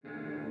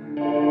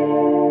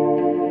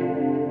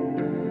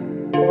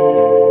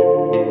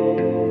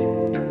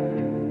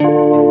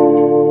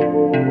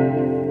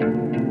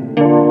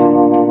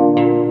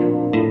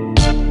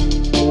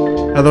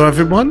Hello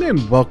everyone,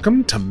 and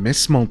welcome to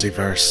Miss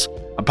Multiverse,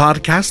 a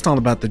podcast all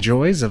about the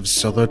joys of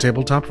solo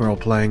tabletop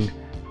role-playing.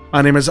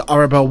 My name is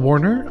Arabelle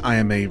Warner. I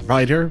am a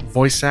writer,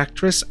 voice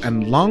actress,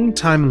 and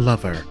longtime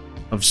lover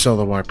of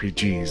solo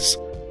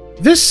RPGs.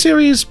 This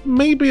series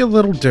may be a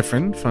little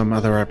different from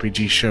other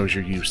RPG shows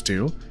you're used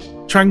to,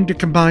 trying to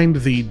combine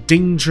the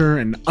danger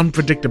and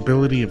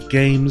unpredictability of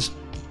games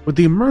with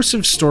the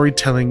immersive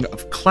storytelling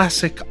of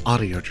classic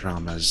audio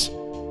dramas.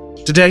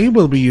 Today,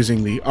 we'll be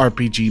using the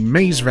RPG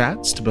Maze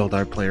Rats to build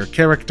our player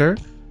character,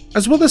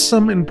 as well as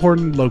some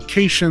important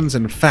locations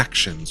and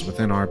factions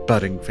within our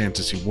budding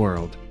fantasy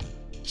world.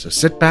 So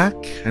sit back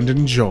and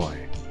enjoy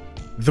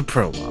the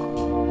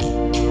prologue.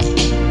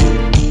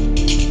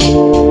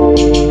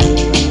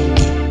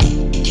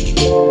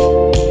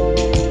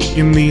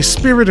 In the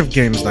spirit of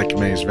games like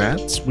Maze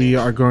Rats, we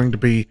are going to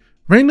be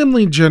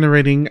randomly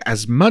generating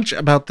as much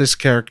about this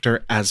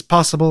character as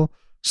possible,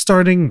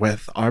 starting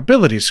with our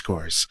ability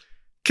scores.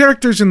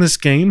 Characters in this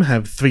game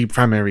have 3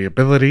 primary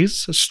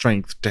abilities: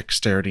 strength,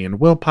 dexterity,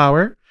 and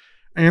willpower,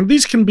 and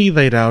these can be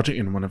laid out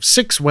in one of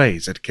 6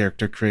 ways at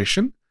character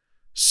creation.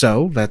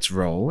 So let's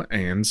roll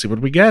and see what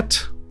we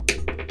get.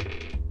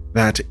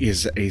 That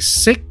is a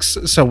 6,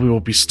 so we will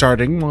be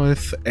starting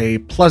with a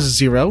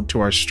 +0 to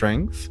our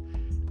strength,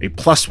 a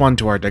 +1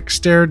 to our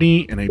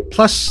dexterity, and a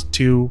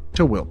 +2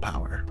 to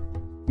willpower.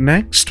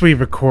 Next, we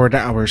record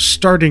our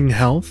starting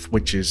health,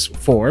 which is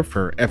 4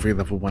 for every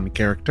level 1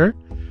 character,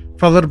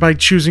 followed by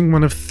choosing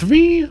one of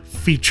 3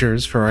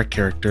 features for our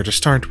character to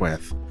start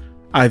with.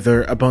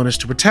 Either a bonus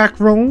to attack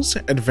rolls,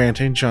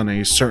 advantage on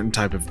a certain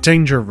type of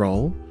danger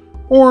roll,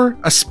 or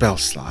a spell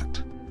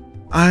slot.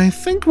 I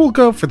think we'll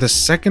go for the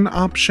second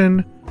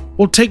option.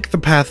 We'll take the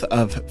path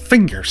of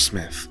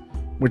Fingersmith,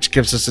 which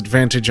gives us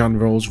advantage on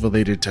rolls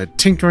related to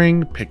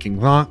tinkering, picking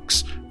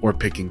locks, or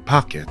picking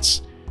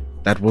pockets.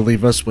 That will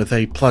leave us with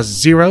a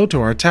 +0 to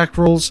our attack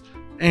rolls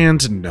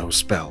and no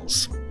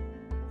spells.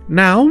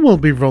 Now we'll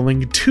be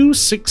rolling 2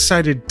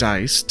 6-sided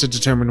dice to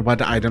determine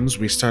what items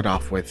we start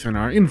off with in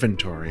our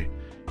inventory.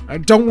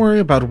 Don't worry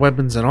about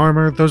weapons and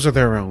armor, those are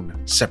their own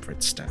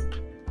separate step.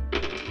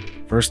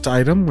 First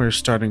item we're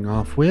starting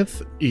off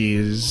with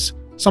is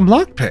some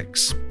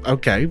lockpicks.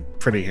 Okay,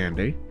 pretty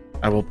handy.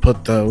 I will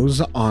put those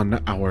on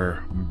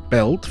our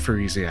belt for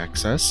easy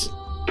access.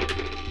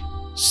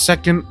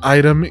 Second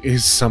item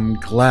is some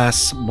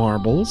glass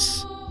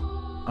marbles.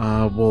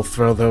 We'll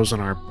throw those on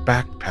our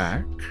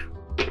backpack.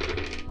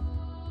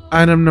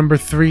 Item number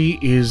 3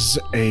 is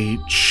a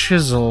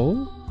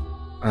chisel.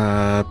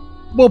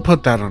 We'll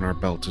put that on our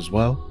belt as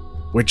well,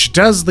 which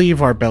does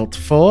leave our belt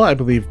full. I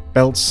believe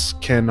belts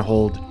can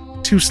hold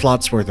 2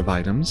 slots worth of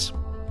items.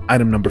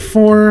 Item number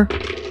 4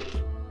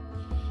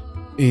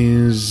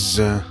 is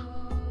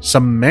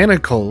some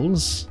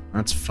manacles.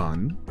 That's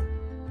fun.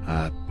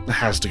 It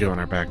has to go in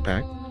our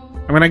backpack.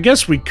 I mean, I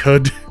guess we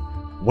could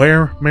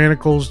wear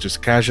manacles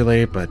just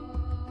casually, but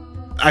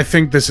I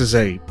think this is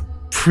a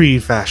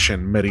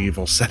pre-fashion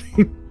medieval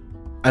setting.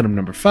 Item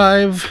number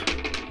 5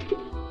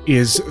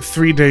 is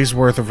 3 days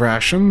worth of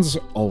rations,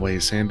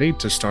 always handy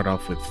to start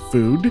off with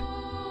food,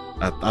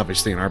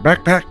 obviously in our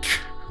backpack.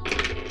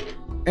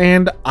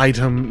 And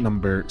item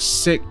number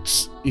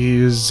 6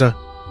 is a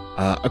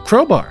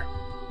crowbar,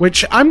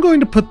 which I'm going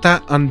to put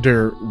that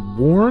under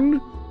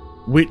worn,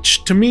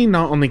 which to me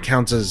not only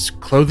counts as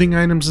clothing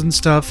items and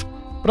stuff,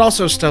 but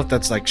also stuff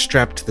that's like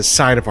strapped to the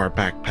side of our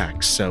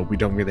backpacks, so we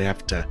don't really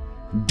have to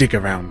dig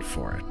around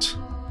for it.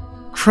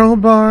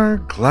 Crowbar,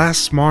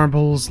 glass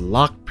marbles,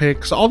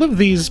 lockpicks, all of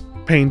these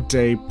paint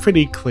a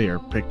pretty clear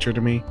picture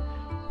to me.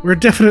 We're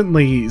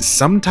definitely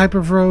some type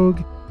of rogue,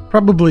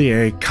 probably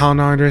a con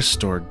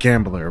artist or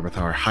gambler with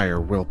our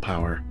higher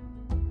willpower.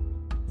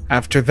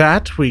 After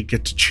that, we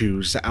get to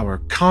choose our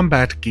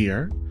combat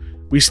gear.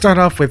 We start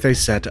off with a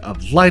set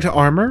of light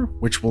armor,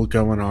 which will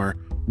go in our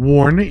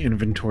worn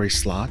inventory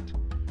slot,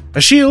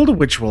 a shield,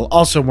 which we'll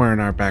also wear in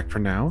our back for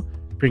now,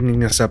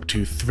 bringing us up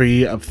to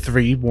 3 of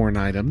 3 worn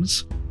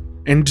items,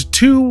 and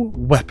 2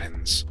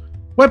 weapons.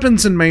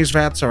 Weapons in Maze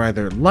Rats are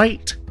either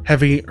light,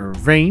 heavy, or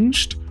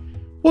ranged.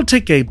 We'll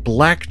take a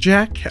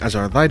blackjack as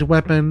our light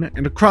weapon,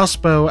 and a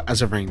crossbow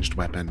as a ranged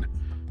weapon.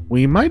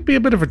 We might be a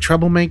bit of a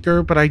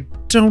troublemaker, but I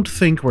don't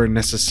think we're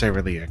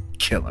necessarily a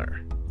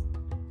killer.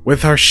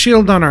 With our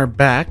shield on our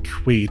back,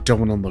 we don't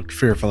want to look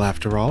fearful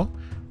after all.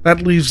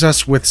 That leaves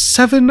us with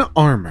 7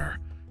 armor,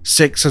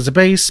 6 as a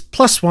base,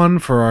 +1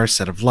 for our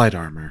set of light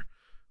armor.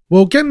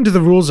 We'll get into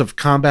the rules of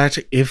combat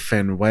if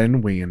and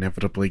when we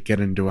inevitably get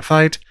into a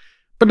fight,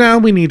 but now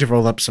we need to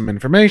roll up some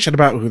information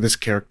about who this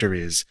character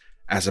is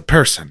as a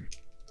person.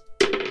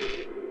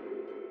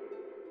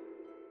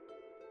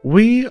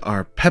 We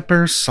are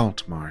Pepper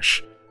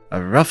Saltmarsh,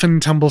 a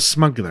rough-and-tumble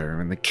smuggler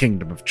in the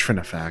kingdom of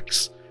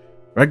Trinifax.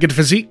 Rugged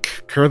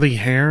physique, curly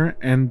hair,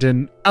 and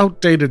an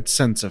outdated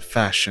sense of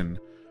fashion.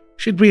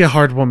 She'd be a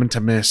hard woman to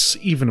miss,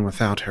 even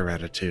without her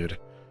attitude.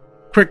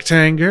 Quick to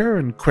anger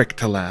and quick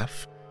to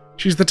laugh,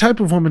 she's the type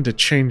of woman to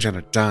change on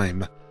a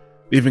dime,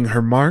 leaving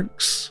her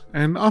marks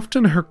and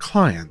often her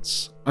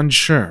clients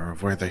unsure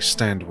of where they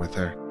stand with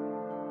her.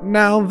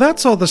 Now,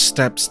 that's all the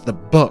steps the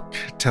book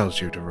tells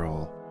you to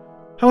roll.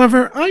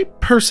 However, I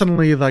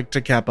personally like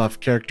to cap off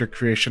character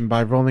creation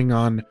by rolling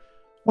on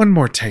one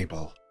more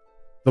table,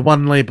 the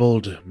one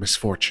labeled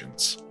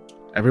Misfortunes.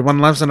 Everyone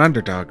loves an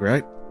underdog,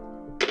 right?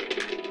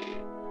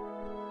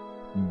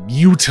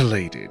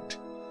 Mutilated.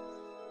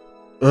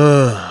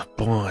 Ugh,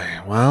 boy,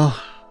 well,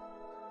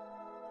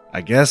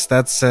 I guess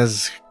that's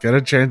as good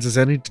a chance as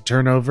any to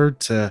turn over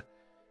to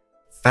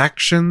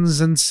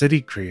factions and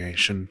city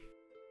creation.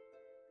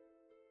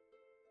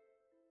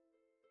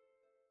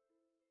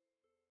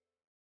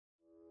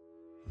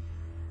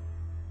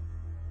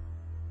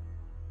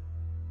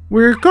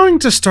 We're going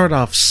to start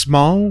off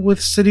small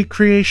with city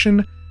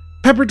creation.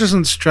 Pepper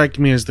doesn't strike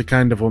me as the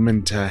kind of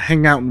woman to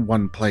hang out in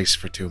one place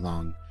for too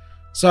long,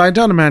 so I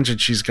don't imagine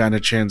she's gotten a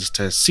chance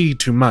to see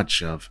too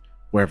much of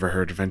wherever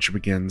her adventure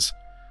begins.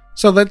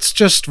 So let's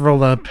just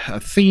roll up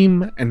a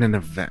theme and an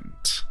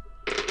event.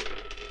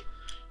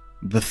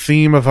 The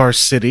theme of our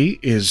city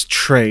is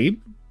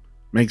trade.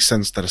 Makes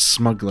sense that a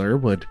smuggler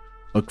would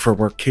look for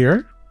work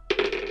here.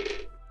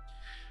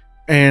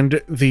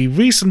 And the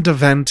recent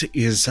event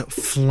is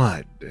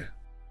flood.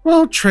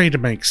 Well, trade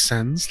makes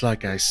sense,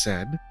 like I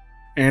said.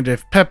 And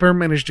if Pepper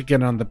managed to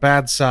get on the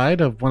bad side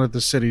of one of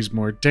the city's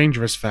more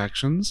dangerous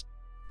factions,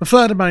 the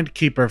flood might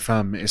keep her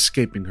from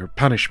escaping her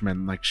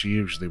punishment like she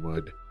usually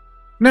would.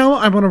 Now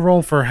I want to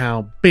roll for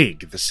how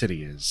big the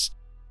city is.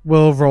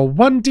 We'll roll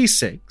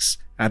 1d6,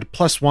 add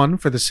 +1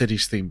 for the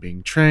city's theme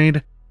being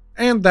trade,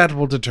 and that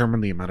will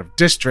determine the amount of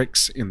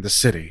districts in the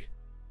city.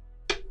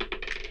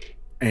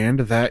 And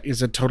that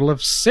is a total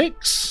of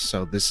 6,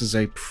 so this is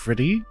a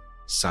pretty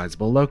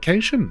sizable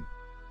location.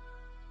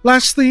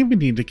 Lastly, we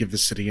need to give the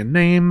city a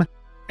name,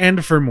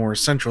 and for more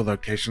central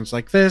locations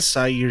like this,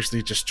 I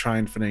usually just try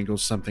and finagle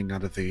something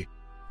out of the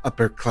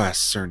upper class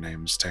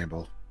surnames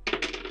table.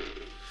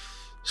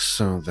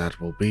 So that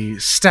will be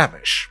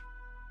Stavish.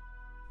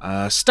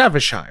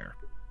 Stavishire.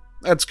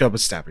 Let's go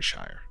with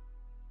Stavishire.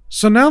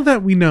 So now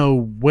that we know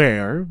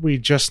where, we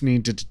just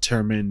need to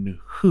determine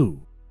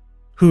who.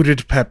 Who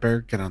did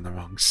Pepper get on the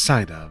wrong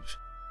side of?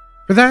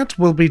 For that,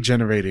 we'll be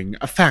generating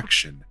a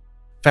faction.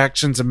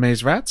 Factions of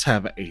Maze Rats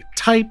have a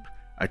type,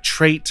 a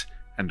trait,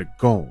 and a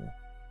goal.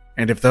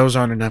 And if those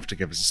aren't enough to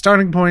give us a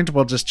starting point,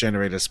 we'll just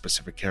generate a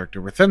specific character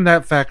within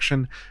that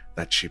faction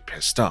that she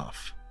pissed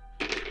off.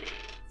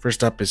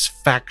 First up is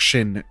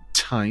faction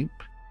type.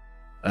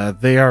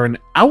 They are an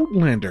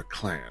Outlander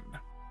clan.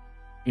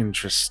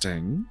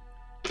 Interesting.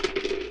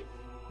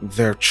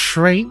 Their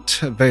trait,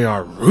 they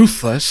are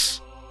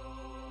ruthless.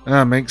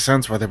 Makes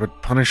sense why they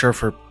would punish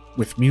her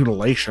with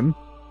mutilation.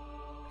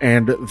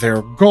 And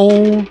their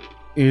goal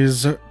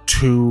is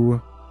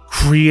to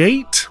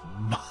create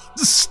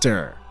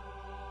monster.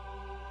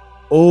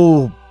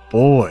 Oh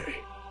boy.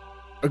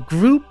 A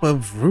group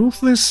of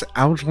ruthless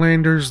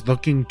outlanders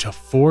looking to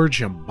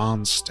forge a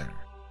monster.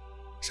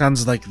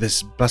 Sounds like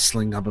this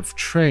bustling hub of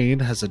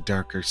trade has a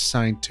darker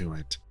side to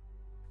it.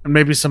 And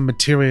maybe some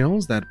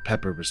materials that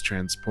Pepper was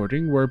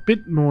transporting were a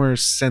bit more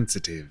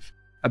sensitive,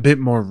 a bit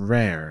more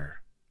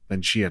rare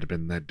than she had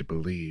been led to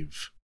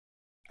believe.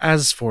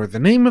 As for the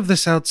name of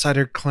this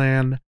outsider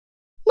clan,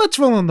 let's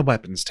roll on the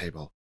weapons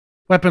table.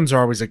 Weapons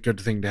are always a good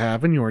thing to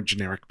have in your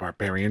generic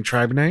barbarian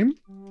tribe name.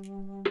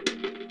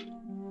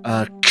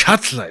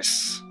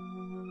 Cutlass.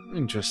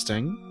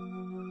 Interesting.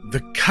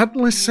 The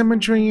cutlass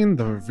imagery in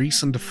the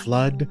recent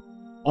flood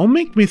all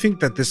make me think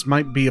that this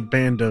might be a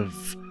band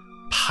of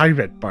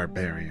pirate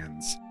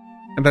barbarians,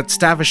 and that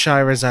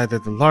Stavishire is either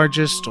the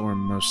largest or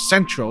most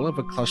central of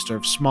a cluster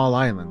of small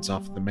islands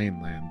off the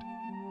mainland.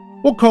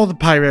 We'll call the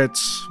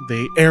pirates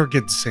the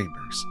Ergid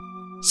Sabers.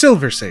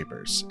 Silver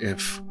Sabers,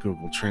 if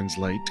Google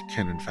Translate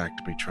can in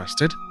fact be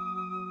trusted.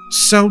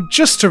 So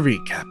just to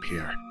recap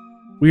here,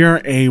 we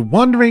are a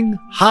wandering,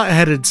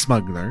 hot-headed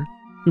smuggler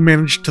who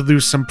managed to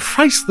lose some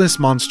priceless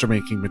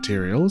monster-making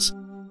materials,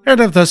 and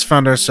have thus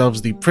found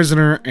ourselves the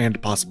prisoner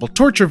and possible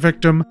torture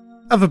victim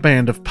of a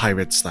band of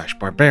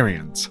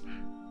pirates/barbarians.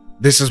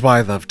 This is why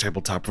I love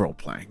tabletop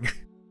role-playing.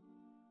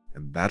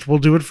 And that will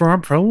do it for our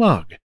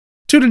prologue.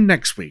 Tune in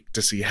next week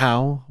to see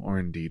how, or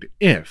indeed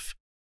if,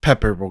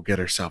 Pepper will get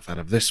herself out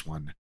of this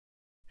one,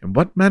 and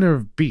what manner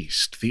of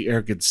beast the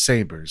Ergid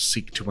Sabers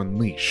seek to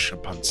unleash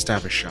upon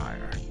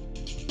Stavishire.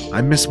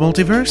 I'm Miss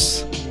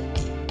Multiverse,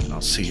 and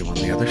I'll see you on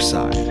the other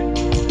side.